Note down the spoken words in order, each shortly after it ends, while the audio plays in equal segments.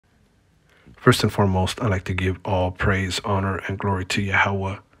First and foremost, I'd like to give all praise, honor, and glory to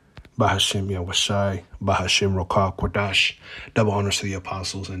Yahweh, Bahashim Yahushai, Bahashim Rokah Kodash. Double honors to the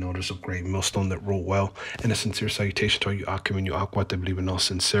apostles and elders of great millstone that rule well, and a sincere salutation to all you Akim and you Aquat that believe in all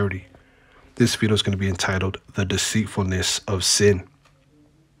sincerity. This video is going to be entitled The Deceitfulness of Sin.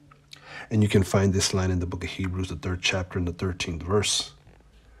 And you can find this line in the book of Hebrews, the 3rd chapter and the 13th verse.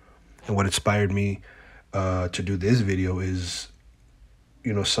 And what inspired me to do this video is,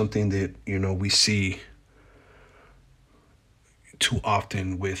 something that, we see too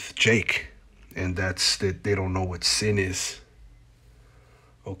often with Jake, and that's that they don't know what sin is.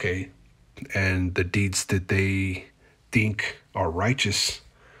 Okay. And the deeds that they think are righteous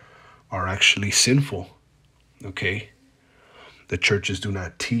are actually sinful. Okay. The churches do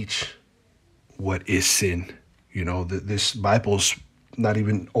not teach what is sin. This Bible's not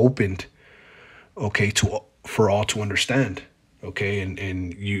even opened, okay, for all to understand. Okay,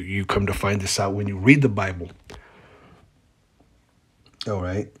 and you come to find this out when you read the Bible. All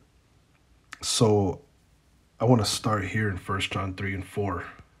right. So I want to start here in 1 John 3 and 4.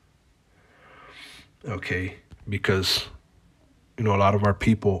 Okay, because a lot of our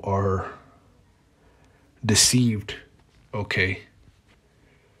people are deceived. Okay.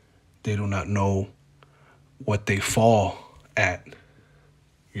 They do not know what they fall at,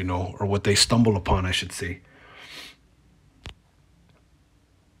 or what they stumble upon, I should say.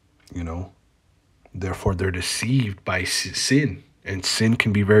 Therefore they're deceived by sin, and sin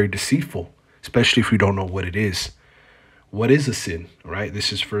can be very deceitful, especially if you don't know what it is. What is a sin? All right.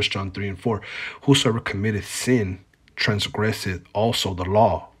 This is 1 John 3 and 4. Whosoever committeth sin transgresseth also the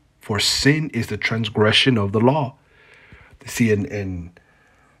law, for sin is the transgression of the law. See, and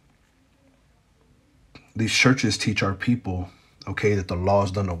these churches teach our people, okay, that the law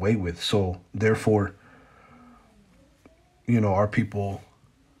is done away with. So therefore, our people,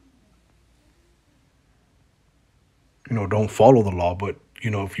 don't follow the law. But,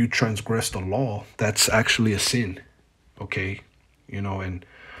 if you transgress the law, that's actually a sin. Okay. And,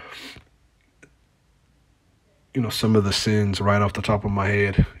 some of the sins right off the top of my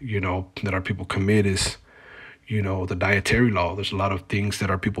head, that our people commit is, the dietary law. There's a lot of things that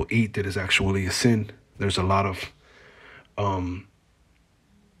our people eat that is actually a sin. There's a lot of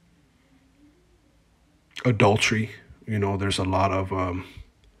adultery. There's a lot of,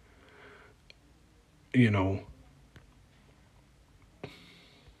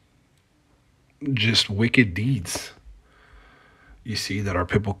 just wicked deeds, you see, that our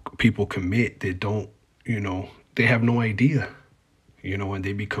people commit. They don't, they have no idea, and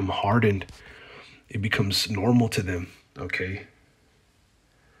they become hardened. It becomes normal to them. Okay.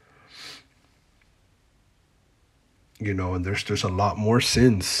 And there's a lot more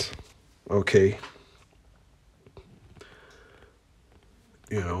sins. Okay.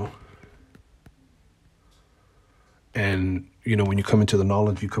 And, when you come into the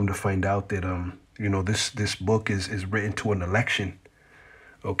knowledge, you come to find out that, this book is written to an election.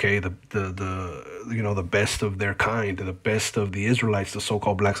 Okay. The best of their kind, the best of the Israelites, the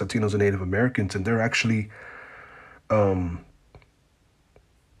so-called Blacks, Latinos, and Native Americans. And they're actually, their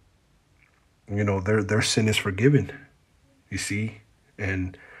sin is forgiven, you see.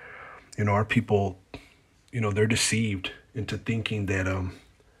 And, our people, they're deceived into thinking that,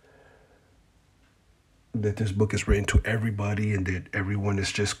 that this book is written to everybody, and that everyone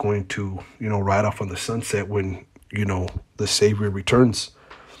is just going to, ride off on the sunset when, the Savior returns.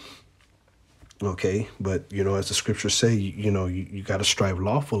 Okay. But, as the scriptures say, you got to strive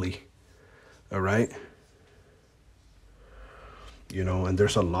lawfully. All right. And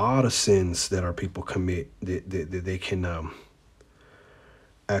there's a lot of sins that our people commit that they can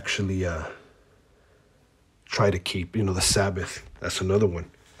actually try to keep. The Sabbath, that's another one.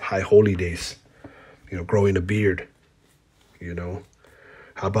 High holy days, growing a beard,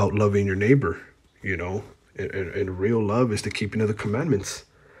 how about loving your neighbor, and real love is the keeping of the commandments.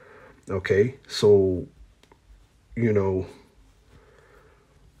 Okay. So,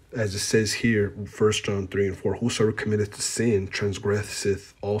 as it says here, 1 John 3 and 4, whosoever committeth sin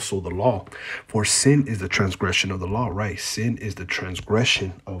transgresseth also the law. For sin is the transgression of the law, right? Sin is the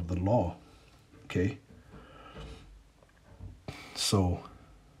transgression of the law. Okay. So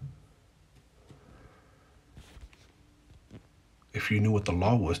if you knew what the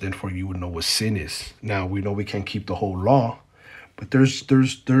law was, then for you would know what sin is. Now, we know we can't keep the whole law, but there's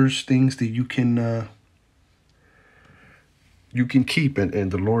things that you can keep,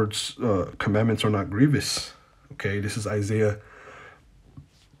 and the Lord's commandments are not grievous. Okay, this is Isaiah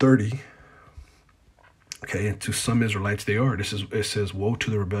 30. Okay, and to some Israelites they are. It says, woe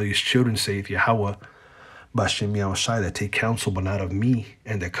to the rebellious children, saith Yahweh, Bashim Yahushai, that take counsel, but not of me,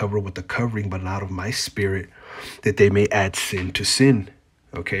 and that cover with the covering, but not of my spirit, that they may add sin to sin.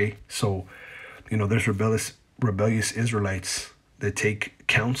 Okay, so there's rebellious Israelites that take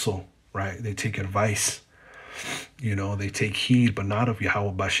counsel, right? They take advice, they take heed, but not of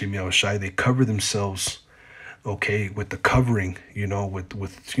Yahweh Bashim Yahushai. They cover themselves, okay, with the covering,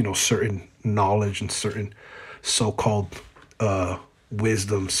 with certain knowledge and certain so-called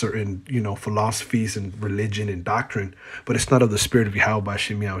wisdom, certain philosophies and religion and doctrine, but it's not of the spirit of Yahweh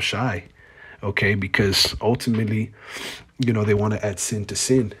Bashim Yahushai, okay, because ultimately, they want to add sin to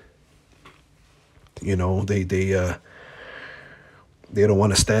sin. They don't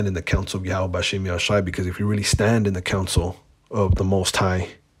want to stand in the counsel of Yahweh Bashim Yahushai, because if you really stand in the counsel of the Most High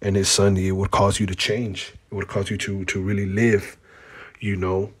and His Son, it would cause you to change. It would cause you to really live,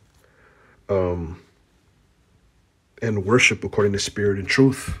 and worship according to spirit and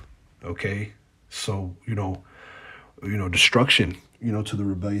truth. Okay, so destruction, to the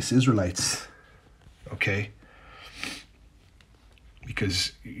rebellious Israelites. Okay,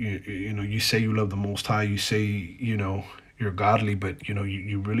 because you say you love the Most High, you say you're godly, but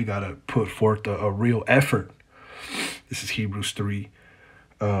you really gotta put forth a real effort. This is Hebrews 3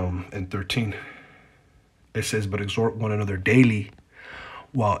 and 13. It says, "But exhort one another daily,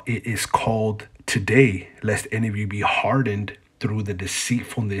 while it is called today, lest any of you be hardened through the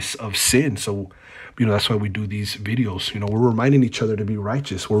deceitfulness of sin." So, that's why we do these videos. We're reminding each other to be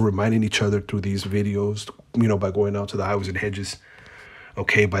righteous. We're reminding each other through these videos, by going out to the highways and hedges,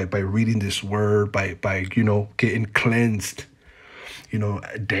 okay, by reading this word, by getting cleansed,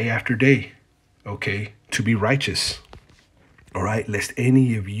 day after day, okay, to be righteous. All right, lest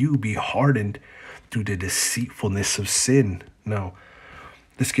any of you be hardened through the deceitfulness of sin. Now,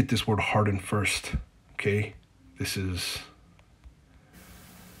 let's get this word hardened first, okay? This is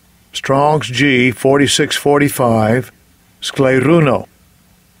Strong's G 4645, skleruno.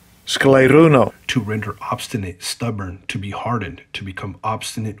 Skleruno. To render obstinate, stubborn, to be hardened, to become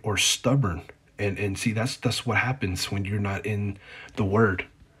obstinate or stubborn. And see, that's what happens when you're not in the word.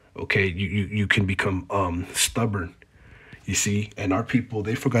 Okay, you can become stubborn. You see, and our people,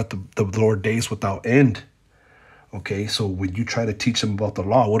 they forgot the Lord days without end. Okay, so when you try to teach them about the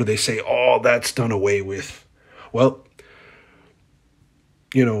law, what do they say? Oh, that's done away with. Well,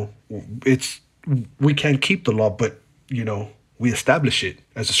 we can't keep the law, but we establish it,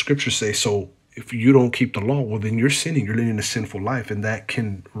 as the scriptures say. So if you don't keep the law, well, then you're sinning. You're living a sinful life, and that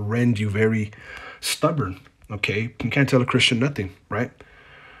can rend you very stubborn. Okay, you can't tell a Christian nothing, right?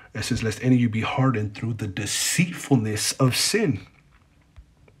 It says, "Lest any of you be hardened through the deceitfulness of sin."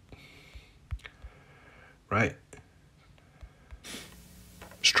 Right?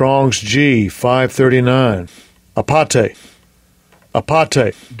 Strong's G 539, apate.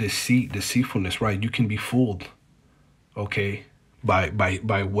 Apate. Deceit, deceitfulness, right? You can be fooled, okay, by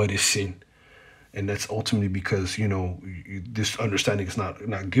what is sin. And that's ultimately because, this understanding is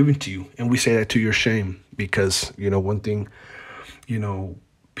not given to you. And we say that to your shame, because, one thing,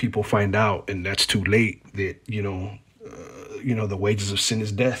 people find out, and that's too late, that, the wages of sin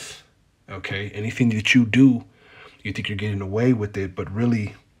is death. Okay. Anything that you do, you think you're getting away with it, but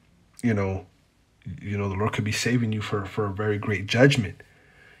really, the Lord could be saving you for a very great judgment.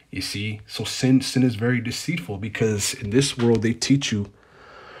 You see, so sin is very deceitful, because in this world they teach you,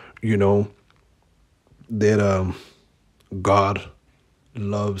 that God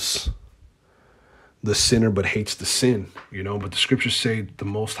loves the sinner but hates the sin. But the scriptures say the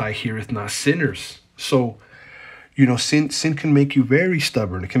Most High heareth not sinners. So sin can make you very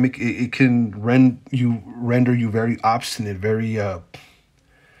stubborn. It can render you very obstinate, very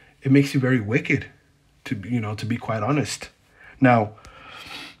it makes you very wicked, to be quite honest. Now,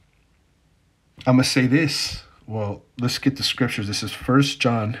 I'm gonna say this. Well, let's get the scriptures. This is 1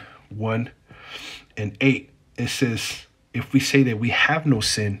 John 1 and 8. It says, "If we say that we have no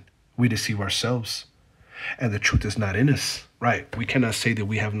sin, we deceive ourselves, and the truth is not in us." Right? We cannot say that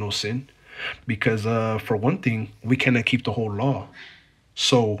we have no sin, because for one thing, we cannot keep the whole law.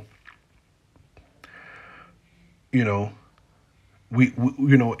 So, we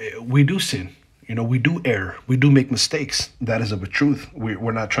do sin. We do err. We do make mistakes. That is of a truth.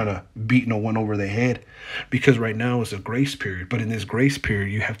 We're not trying to beat no one over the head, because right now is a grace period. But in this grace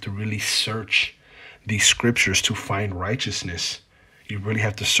period, you have to really search these scriptures to find righteousness. You really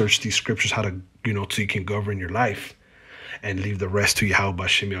have to search these scriptures how to, so you can govern your life and leave the rest to Yahweh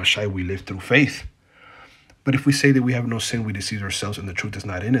B'Shem Yahushai. We live through faith. But if we say that we have no sin, we deceive ourselves, and the truth is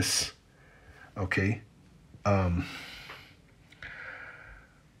not in us. Okay.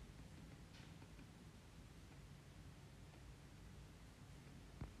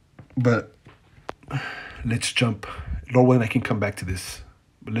 But let's jump. Lord willing, I can come back to this.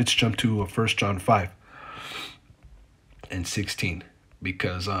 But let's jump to 1 John 5 and 16.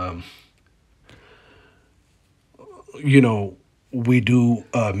 Because, we do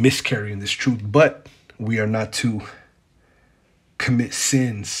miscarry in this truth, but we are not to commit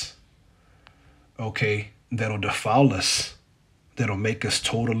sins, okay, that'll defile us, that'll make us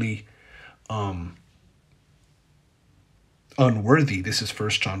totally unworthy. This is 1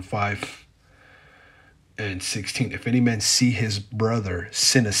 John 5 and 16. If any man see his brother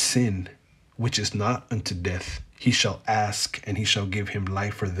sin a sin which is not unto death, he shall ask, and he shall give him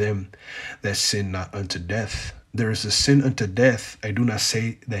life for them that sin not unto death. There is a sin unto death. I do not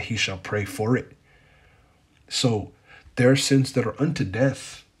say that he shall pray for it. So there are sins that are unto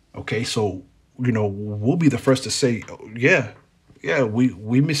death. Okay, so we'll be the first to say, oh, yeah,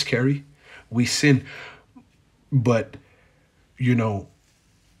 we miscarry, we sin, but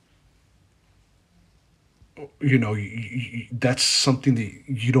that's something that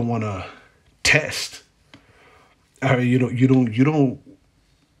you don't want to test. You don't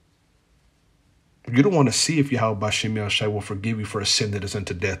want to see if Yahweh Bashem Yahushai will forgive you for a sin that is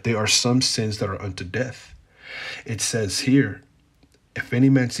unto death. There are some sins that are unto death. It says here, if any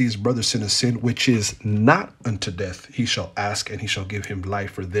man sees his brother sin a sin which is not unto death, he shall ask, and he shall give him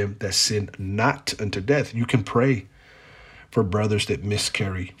life for them that sin not unto death. You can pray for brothers that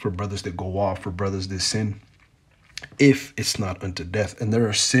miscarry, for brothers that go off, for brothers that sin, if it's not unto death. And there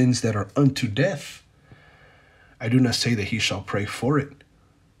are sins that are unto death. I do not say that he shall pray for it.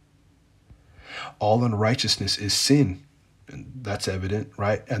 All unrighteousness is sin, and that's evident,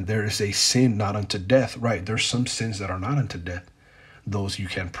 right? And there is a sin not unto death, right? There's some sins that are not unto death. Those you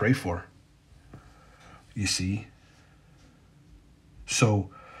can pray for. You see?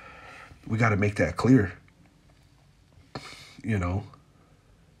 So we got to make that clear. There's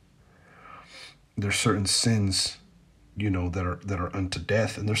certain sins, that are unto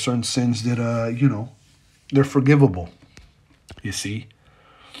death, and there's certain sins that they're forgivable. You see?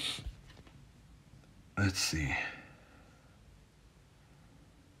 Let's see.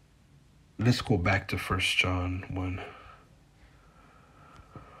 Let's go back to 1 John 1.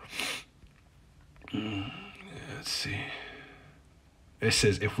 Let's see. It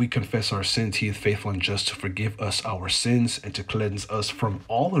says, if we confess our sins, he is faithful and just to forgive us our sins and to cleanse us from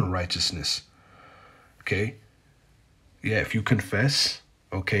all unrighteousness. Okay? Yeah, if you confess,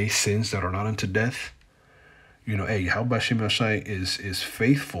 okay, sins that are not unto death, hey, how Bashem Yashai is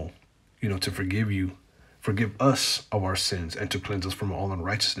faithful, to forgive us of our sins and to cleanse us from all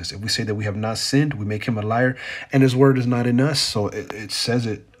unrighteousness. If we say that we have not sinned, we make him a liar, and his word is not in us. So it says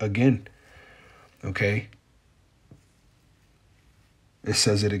it again. Okay? It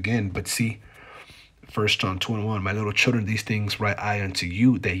says it again. But see, 1 John 2:1, my little children, these things write I unto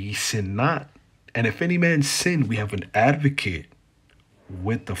you, that ye sin not. And if any man sin, we have an advocate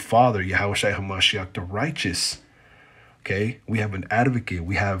with the Father, Yahweh Shai HaMashiach, the righteous. Okay? We have an advocate.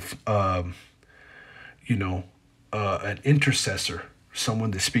 We have, an intercessor,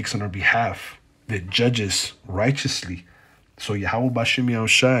 someone that speaks on our behalf, that judges righteously. So Yahweh Bashem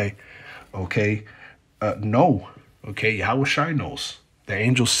Yahushai, okay, no, okay, Yahweh Shai knows. The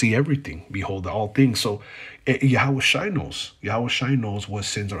angels see everything, behold all things. So Yahweh Shai knows. Yahweh Shai knows what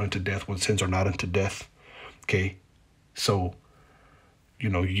sins are unto death, what sins are not unto death. Okay, so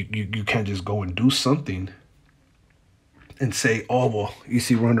you can't just go and do something and say, oh well, you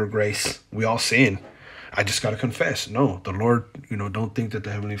see, we're under grace, we all sin, I just got to confess. No, the Lord, don't think that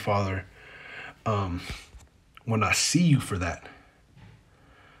the Heavenly Father will not see you for that,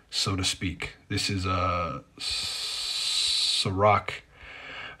 so to speak. This is Sirach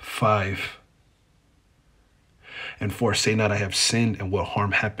 5 and 4. Say not, I have sinned, and what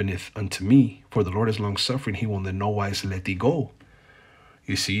harm happeneth unto me? For the Lord is long-suffering, he will in no wise let thee go.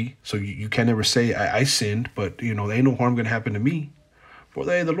 You see? So you can never say, I sinned, but, there ain't no harm going to happen to me. For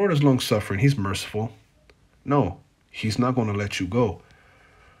the Lord is long-suffering, he's merciful. No, he's not going to let you go.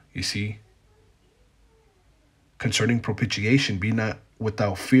 You see? Concerning propitiation, be not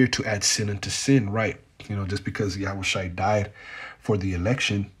without fear to add sin unto sin, right? Just because Yahweh Shai died for the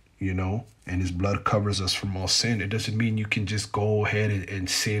election, and his blood covers us from all sin, it doesn't mean you can just go ahead and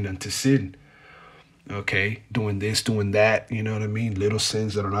sin unto sin. Okay, doing this, doing that, you know what I mean? Little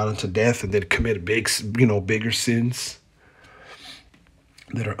sins that are not unto death, and then commit bigger sins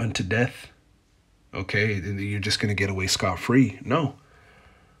that are unto death. Okay, and you're just going to get away scot-free. No,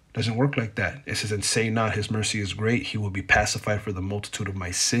 doesn't work like that. It says, and say not, his mercy is great, he will be pacified for the multitude of my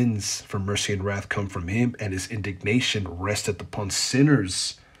sins. For mercy and wrath come from him, and his indignation resteth upon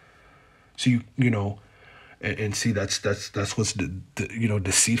sinners. So And see, that's what's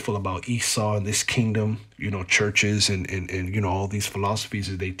deceitful about Esau and this kingdom, churches and all these philosophies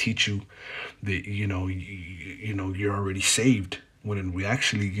is they teach you that you're already saved, when in we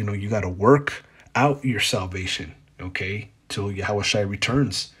actually you got to work out your salvation, okay, till Yahweh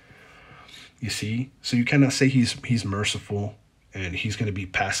returns. You see, so you cannot say he's merciful and he's gonna be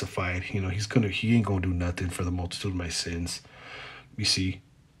pacified. He ain't gonna do nothing for the multitude of my sins. You see,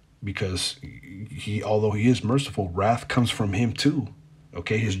 because although he is merciful, wrath comes from him too.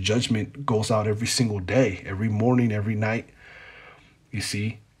 Okay, his judgment goes out every single day, every morning, every night. You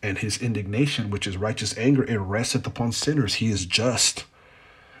see, and his indignation, which is righteous anger, it resteth upon sinners. He is just,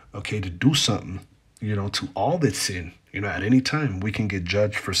 okay, to do something, to all that sin. At any time we can get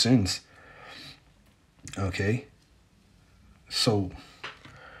judged for sins. Okay, so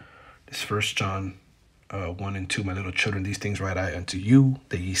this First John 1 and 2, my little children, these things write I unto you,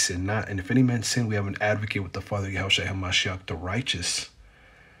 that ye sin not. And if any man sin, we have an advocate with the Father, Yahushua HaMashiach, the righteous.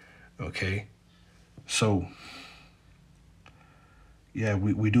 Okay, so yeah,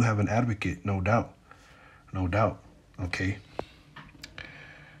 we do have an advocate, no doubt, no doubt. Okay,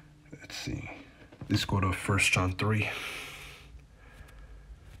 let's see. Let's go to First John 3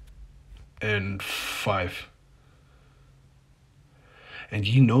 and 5. And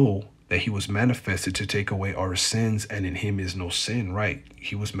ye know that he was manifested to take away our sins, and in him is no sin. Right?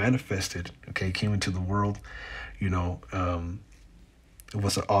 He was manifested. Okay, he came into the world. It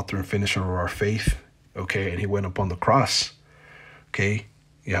was the author and finisher of our faith. Okay, and he went upon the cross. Okay,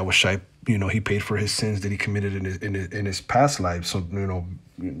 Yahweh he paid for his sins that he committed in his past life. So don't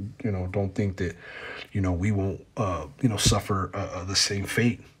think that we won't suffer the same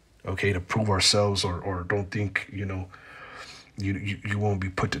fate. Okay, to prove ourselves, or don't think you won't be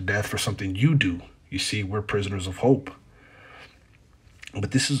put to death for something you do. You see, we're prisoners of hope.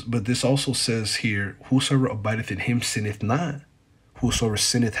 But this also says here, whosoever abideth in him sinneth not. Whosoever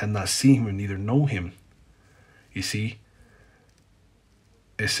sinneth hath not seen him and neither know him. You see,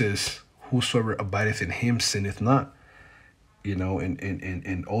 it says, whosoever abideth in him sinneth not.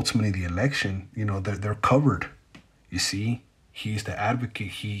 And ultimately the election, they're covered. You see, he's the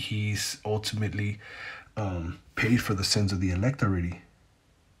advocate. He's ultimately paid for the sins of the elect already.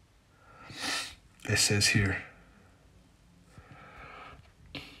 It says here,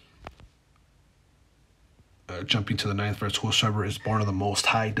 jumping to the 9th verse, whosoever is born of the Most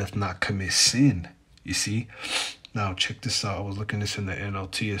High doth not commit sin. You see, now check this out. I was looking this in the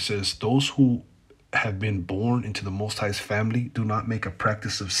NLT. It says, those who have been born into the Most High's family do not make a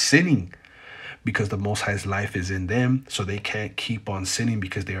practice of sinning, because the Most High's life is in them, so they can't keep on sinning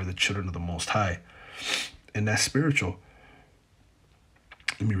because they are the children of the Most High. And that's spiritual.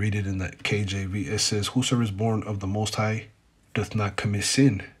 Let me read it in the KJV. It says, whosoever is born of the Most High doth not commit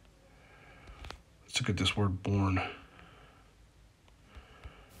sin. Let's look at this word born.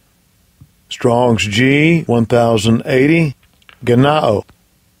 Strong's G 1080. Ganao.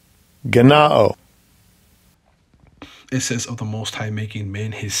 Ganao. It says, of the Most High making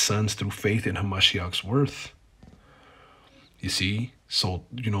men his sons through faith in Hamashiach's worth. You see, so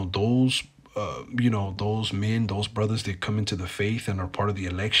those those men, those brothers that come into the faith and are part of the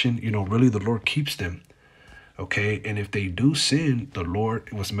election, really the Lord keeps them. Okay, and if they do sin, the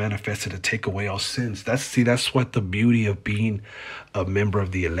Lord was manifested to take away all sins. That's what the beauty of being a member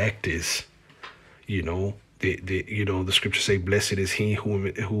of the elect is. The scriptures say, blessed is he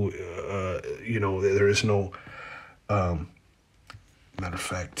who there is no matter of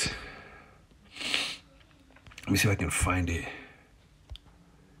fact, let me see if I can find it.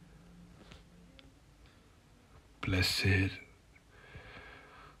 Blessed is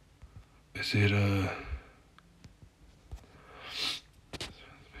it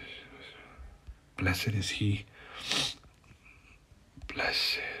blessed is he.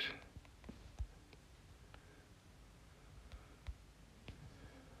 Blessed.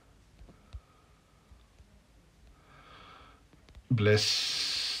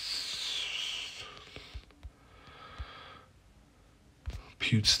 Bless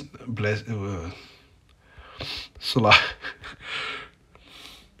Salah,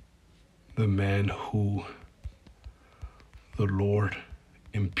 the man who the Lord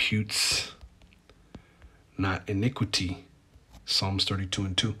imputes not iniquity. Psalms 32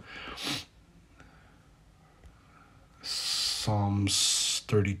 and 2. Psalms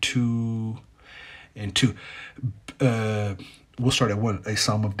 32 and 2. We'll start at 1. A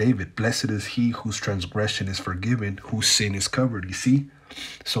Psalm of David. Blessed is he whose transgression is forgiven, whose sin is covered. You see?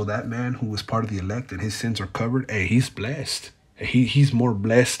 So that man who was part of the elect and his sins are covered, hey, he's blessed. He's more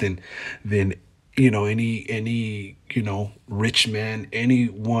blessed than any rich man,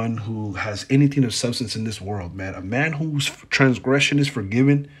 anyone who has anything of substance in this world, man, a man whose transgression is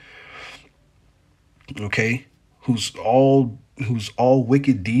forgiven, okay, whose all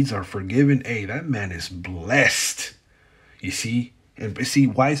wicked deeds are forgiven. Hey, that man is blessed. You see, and see,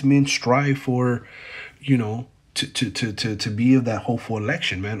 wise men strive for, to be of that hopeful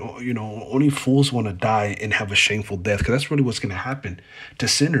election, man. Only fools want to die and have a shameful death, because that's really what's going to happen to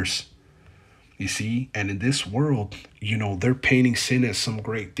sinners. You see, and in this world, they're painting sin as some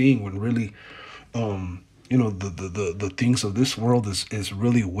great thing, when really, the things of this world is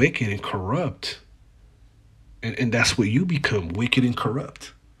really wicked and corrupt. And that's what you become, wicked and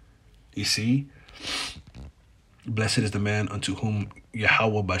corrupt. You see? Blessed is the man unto whom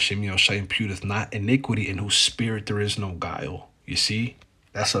Yahweh Bashem Yahushua imputeth not iniquity, in whose spirit there is no guile. You see?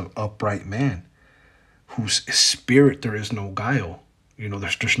 That's an upright man, whose spirit there is no guile.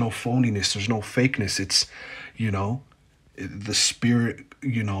 There's no phoniness, there's no fakeness. It's, the spirit,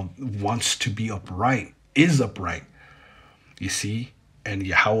 wants to be upright, is upright. You see? And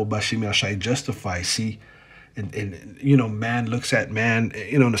Yahweh Bashem Yahushua justifies. See? And man looks at man,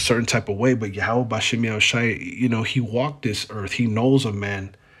 in a certain type of way, but Yahweh Bashem Yahushua, he walked this earth. He knows a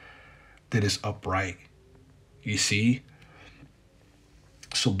man that is upright. You see?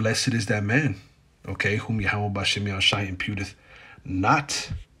 So blessed is that man, okay, whom Yahweh Bashem Yahushua imputeth not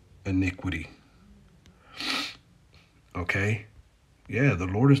iniquity. Okay? Yeah, the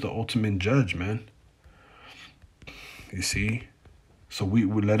Lord is the ultimate judge, man. You see? So we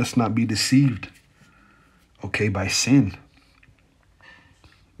let us not be deceived, okay, by sin,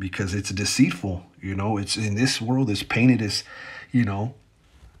 because it's deceitful. It's in this world, it's painted as, you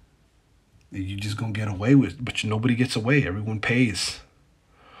just gonna get away with, but nobody gets away. Everyone pays.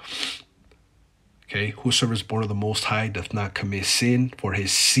 Okay, whosoever is born of the Most High doth not commit sin, for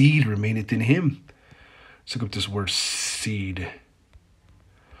his seed remaineth in him. Let's look up this word seed.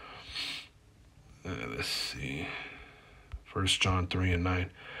 Let's see. 1 John 3:9.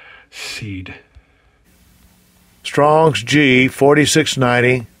 Seed. Strong's G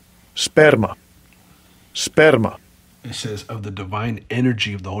 4690, sperma. Sperma. It says, of the divine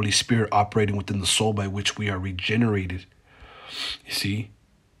energy of the Holy Spirit operating within the soul, by which we are regenerated. You see?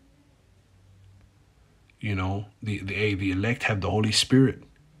 The elect have the Holy Spirit.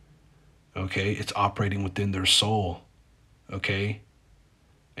 Okay? It's operating within their soul. Okay?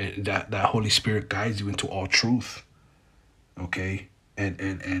 And that Holy Spirit guides you into all truth. Okay?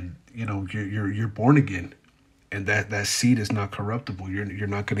 And you're born again. And that seed is not corruptible. You're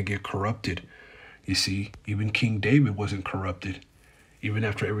not going to get corrupted. You see, even King David wasn't corrupted, even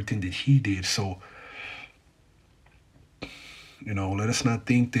after everything that he did. So, let us not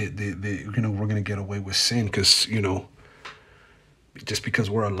think that we're going to get away with sin, because, just because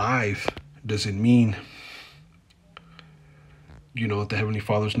we're alive doesn't mean, that the Heavenly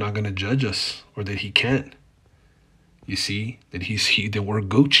Father's not going to judge us, or that he can't. You see, that that we're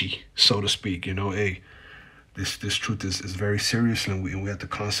Gucci, so to speak. Hey, this truth is very serious, and we have to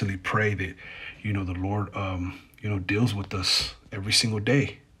constantly pray that, the Lord, deals with us every single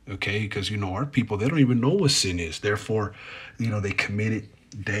day. Okay, because our people, they don't even know what sin is. Therefore, they commit it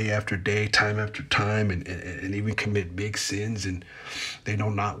day after day, time after time, and even commit big sins, and they know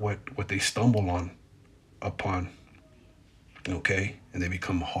not what they stumble upon. Okay, and they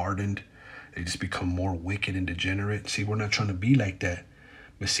become hardened. They just become more wicked and degenerate. See, we're not trying to be like that.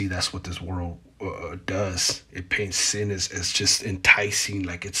 But see, that's what this world does. It paints sin as just enticing,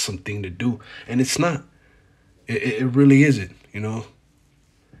 like it's something to do. And it's not. It really isn't,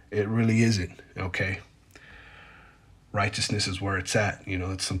 It really isn't, okay? Righteousness is where it's at.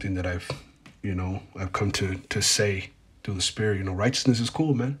 It's something that I've come to say through the Spirit. Righteousness is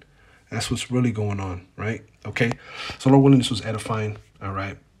cool, man. That's what's really going on, right? Okay? So Lord willing, this was edifying, all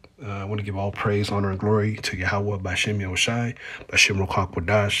right? I want to give all praise, honor, and glory to Yahweh, Bashem Yahushai, Bashem Rokak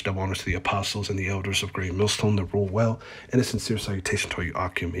Wadash, double honors to the apostles and the elders of Great Millstone that rule well, and a sincere salutation to you,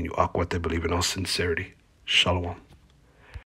 Akim, and you Akwat that believe in all sincerity. Shalom.